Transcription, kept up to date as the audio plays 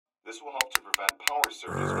This will help to prevent power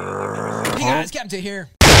surges when electricity... Hey guys, Captain here.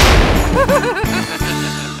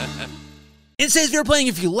 It says we're playing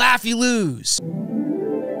If You Laugh, You Lose.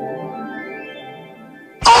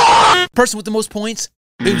 Person with the most points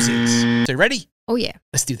loses. So you ready? Oh yeah.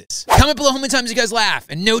 Let's do this. Comment below how many times you guys laugh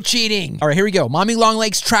and no cheating. All right, here we go. Mommy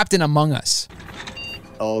Longlegs trapped in Among Us.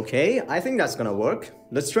 Okay, I think that's gonna work.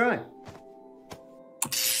 Let's try.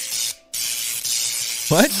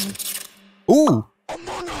 What? Ooh.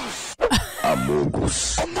 Among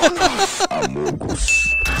Us. Among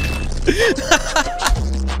Us.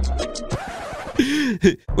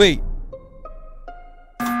 Wait.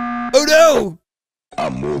 Oh no!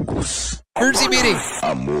 Among Us. Emergency meeting.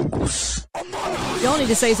 Among Us. Y'all need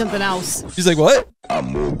to say something else. She's like, what?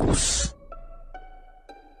 Among Us.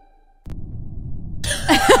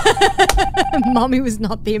 Mommy was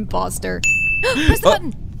not the imposter. Press the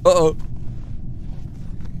button. Uh-oh.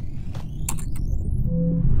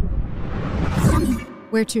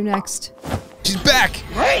 Where to next? She's back.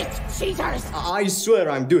 Wait, Caesars! I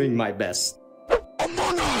swear I'm doing my best. Oh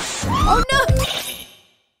no!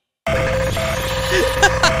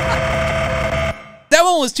 That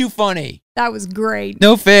one was too funny. That was great.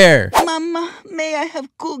 No fair. Mama, may I have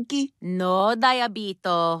cookie? No,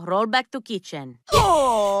 Diabito. Roll back to kitchen.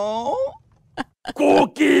 Oh.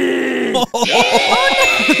 Cookie!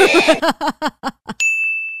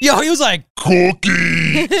 Yo, he was like,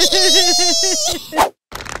 Cookie!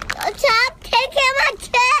 Stop taking my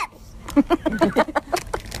chips!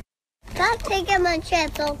 Stop taking my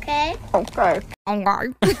chips, okay? Okay.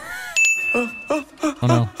 Alright. oh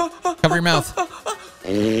no. Cover your mouth.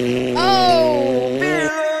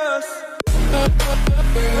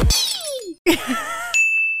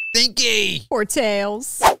 Stinky. Poor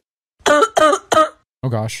Tails. Oh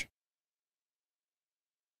gosh.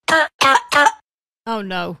 Oh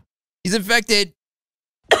no. He's infected.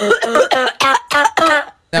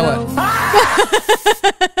 That one.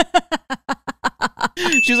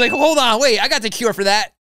 She was like, hold on, wait, I got the cure for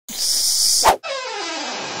that.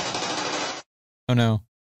 Oh no.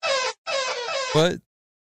 What?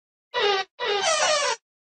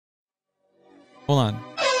 Hold on.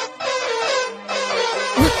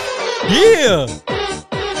 Yeah!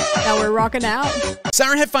 Now we're rocking out.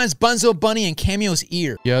 Siren Head finds Bunzo, Bunny, and Cameo's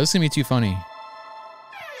ear. Yeah, this is gonna be too funny.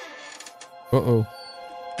 Uh-oh.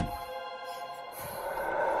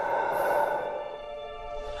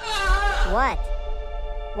 What?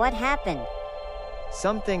 What happened?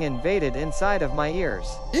 Something invaded inside of my ears.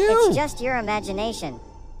 Ew. It's just your imagination.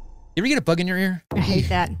 You ever get a bug in your ear? I hate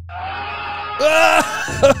that.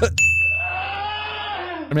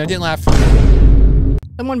 I mean, I didn't laugh.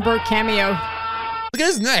 Someone broke Cameo. Look at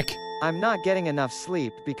his neck. I'm not getting enough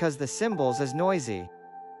sleep because the cymbals is noisy.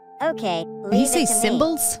 Okay, Did he leave say it to me.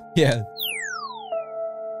 symbols? Yeah.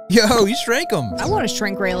 Yo, you shrank him. I want a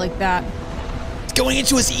shrink ray like that. It's going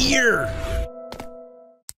into his ear.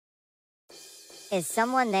 Is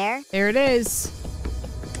someone there? There it is.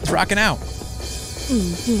 It's rocking out.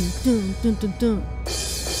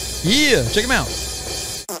 Yeah, check him out.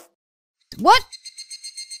 What?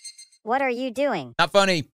 What are you doing? Not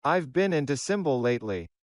funny. I've been into cymbal lately.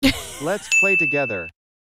 Let's play together.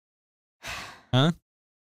 Huh?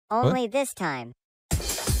 Only this time.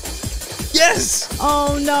 Yes!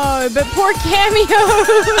 Oh no, but poor Cameo.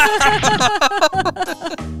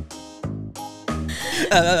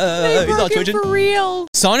 He's all twitching. For real.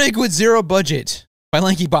 Sonic with Zero Budget by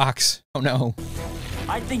Lanky Box. Oh no.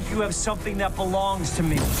 I think you have something that belongs to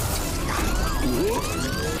me.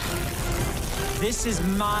 This is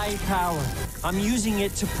my power. I'm using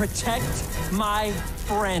it to protect my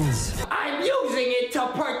friends. I'm using it to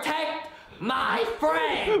protect my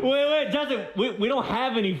friend. Wait, Justin, we don't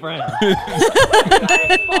have any friends.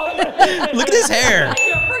 Look at his hair.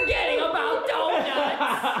 You're forgetting about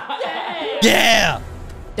donuts. Yeah.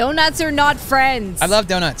 Donuts are not friends. I love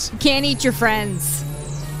donuts. You can't eat your friends.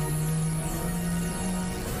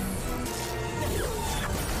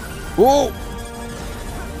 Whoa.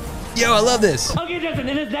 Yo, I love this. Okay, Justin,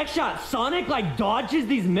 in his next shot, Sonic like dodges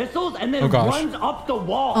these missiles and then Oh, gosh. runs up the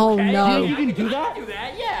wall. Oh, okay? no. You can do that? Do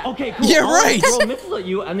that, yeah. Okay, cool. Yeah, I'll right. throw missiles at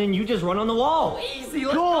you and then you just run on the wall. Easy,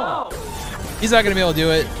 let's Cool. go. He's not gonna be able to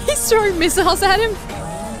do it. He's throwing missiles at him.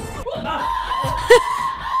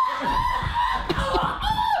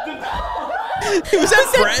 Was that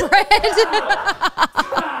bread?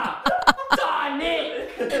 Sonic!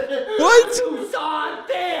 What? You saw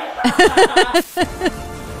this!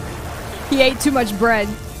 He ate too much bread.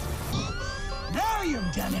 Now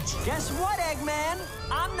you've done it. Guess what, Eggman?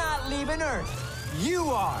 I'm not leaving Earth. You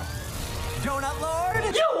are. Donut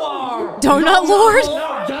Lord? You are! Donut Lord?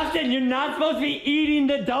 No, Justin, you're not supposed to be eating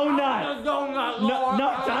the donut. Donut Lord.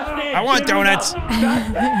 No, Justin. I want donuts.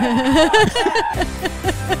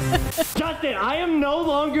 Justin, I am no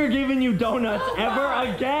longer giving you donuts ever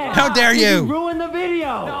again. How dare you? Ruin the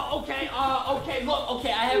video. No, okay, look,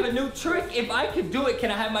 okay, I have a new trick. If I could do it, can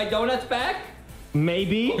I have my donuts back?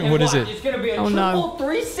 Maybe. And what is it? It's gonna be a triple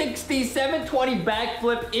 360, 720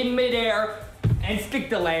 backflip in midair and stick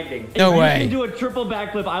the landing. No If way. you can do a triple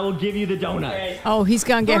backflip, I will give you the donuts. Okay. Oh, he's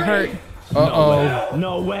gonna get hurt. Uh-oh.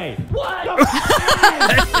 No way. What?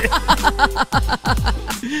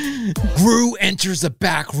 Gru enters the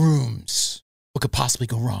back rooms. What could possibly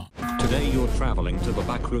go wrong? Today you're traveling to the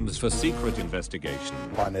back rooms for secret investigation.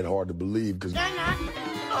 I find that hard to believe because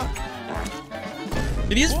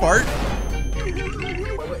Did he just fart?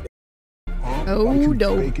 Oh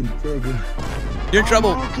no. You're in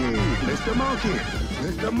trouble. Mr. Monkey,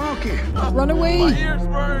 Mr. Monkey. Run away. My ears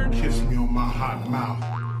burn. Kiss me on my hot mouth.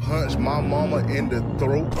 Punch my mama in the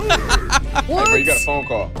throat. What? Hey, bro, you got a phone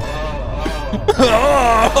call.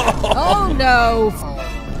 Oh no.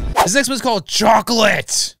 This next one's called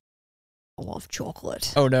Chocolate. I love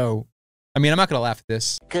chocolate. Oh no. I mean, I'm not gonna laugh at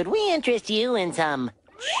this. Could we interest you in some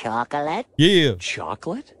chocolate? Yeah.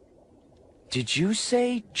 Chocolate? Did you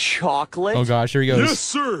say chocolate? Oh gosh, here he goes. Yes,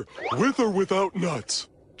 sir. With or without nuts.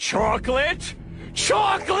 Chocolate?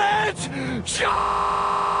 Chocolate!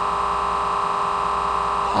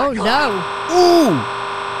 Oh no.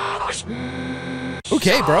 Ooh.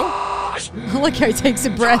 Okay, bro. I like how he takes a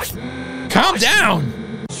breath. Calm down.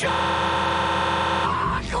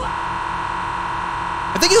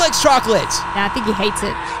 I think he likes chocolate. Nah, I think he hates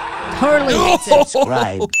it. Totally hates it.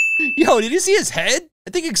 Subscribe. Yo, did you see his head? I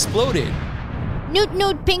think it exploded. Newt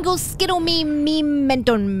Newt Pingle Skittle Me Me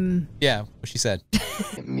Menton. Yeah, what she said.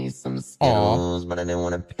 Give me some Skittles, but I didn't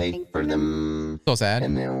want to pay for them. So sad.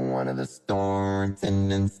 And then one of the store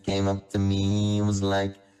attendants came up to me and was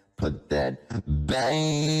like, put that back.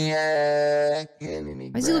 And then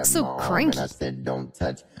Why does he look so cranky? And I said, don't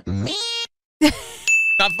touch me.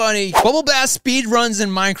 Not funny. Bubble Bath speed runs in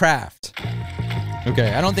Minecraft.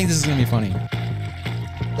 Okay, I don't think this is gonna be funny.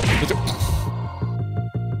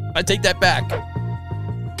 I take that back.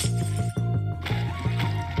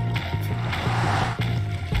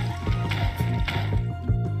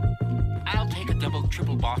 I'll take a double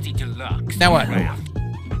triple bossy deluxe. Now what?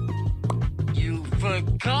 You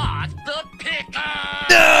forgot the pickle.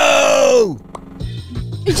 No!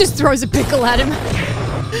 He just throws a pickle at him.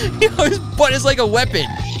 You know, his butt is like a weapon.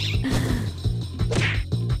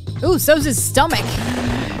 Ooh, so's his stomach.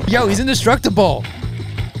 Yo, he's indestructible.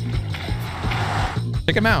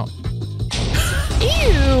 Check him out.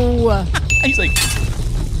 Ew. He's like...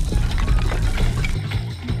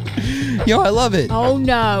 Yo, I love it. Oh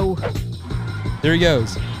no. There he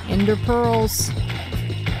goes. Ender pearls.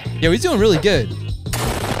 Yo, he's doing really good.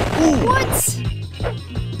 Ooh. What?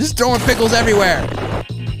 Just throwing pickles everywhere.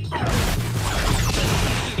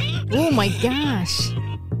 Oh my gosh.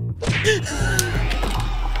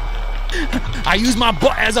 I use my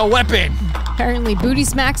butt as a weapon. Apparently booty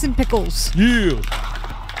smacks and pickles. Yeah.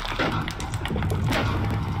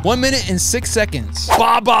 1 minute and 6 seconds.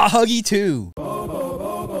 Baba Huggy 2.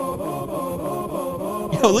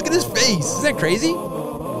 Yo, look at his face. Is that crazy?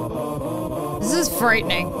 This is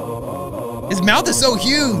frightening. His mouth is so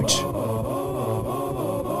huge.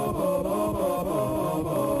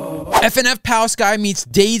 FNF Pow Sky meets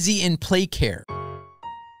Daisy in Play Care.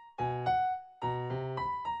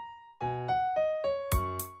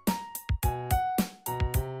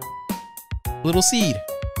 Little seed.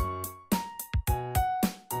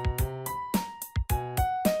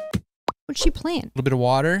 What'd she plant? A little bit of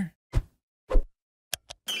water.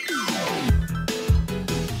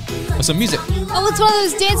 Oh, some music. Oh, it's one of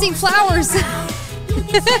those dancing flowers.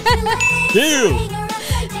 Ew.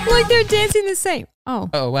 Like they're dancing the same. Oh.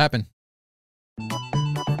 Oh, what happened?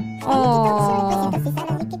 Oh.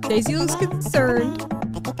 Daisy looks concerned.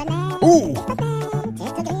 Ooh.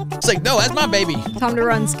 It's like, no, that's my baby. Time to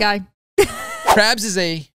run, Sky. Crabs is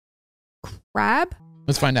a... Crab?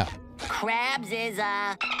 Let's find out. Crabs is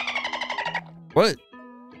What?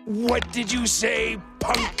 What did you say,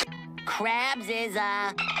 punk? Crabs is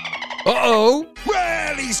Uh-oh.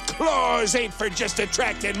 Well, these claws ain't for just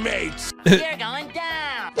attracting mates. You're going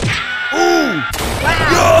down. Ooh.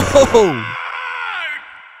 Yo!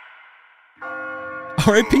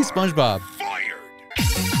 R.I.P. SpongeBob.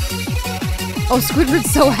 Oh, Squidward's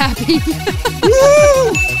so happy.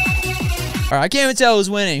 Woo! All right, I can't even tell who's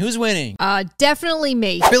winning. Who's winning? Definitely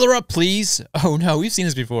me. Fill her up, please. Oh no, we've seen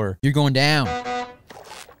this before. You're going down.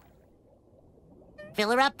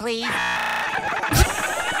 Fill her up, please.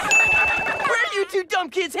 you dumb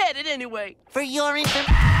kids headed anyway? For your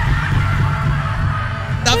information.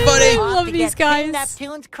 Not funny. I love these guys.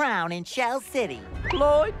 Neptune's crown in Shell City.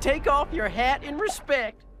 Lloyd, take off your hat in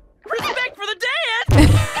respect. Respect for the dead!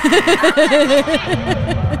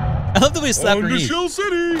 I love the way he slapped her knee. Shell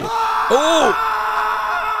City. Oh!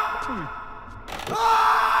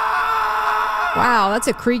 Wow, that's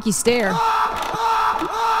a creaky stair.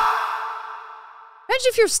 Imagine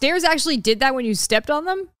if your stairs actually did that when you stepped on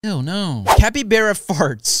them. Ew, no. Capybara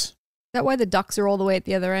farts. Is that why the ducks are all the way at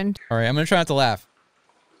the other end? All right, I'm gonna try not to laugh.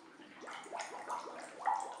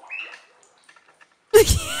 I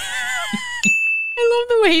love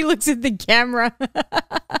the way he looks at the camera.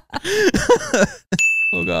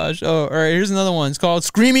 Oh gosh. Oh, all right. Here's another one. It's called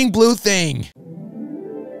Screaming Blue Thing.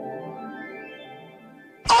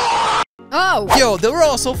 Oh. Yo, they were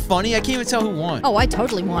all so funny. I can't even tell who won. Oh, I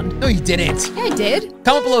totally won. No, you didn't. Yeah, I did.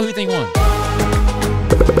 Comment below who you think won.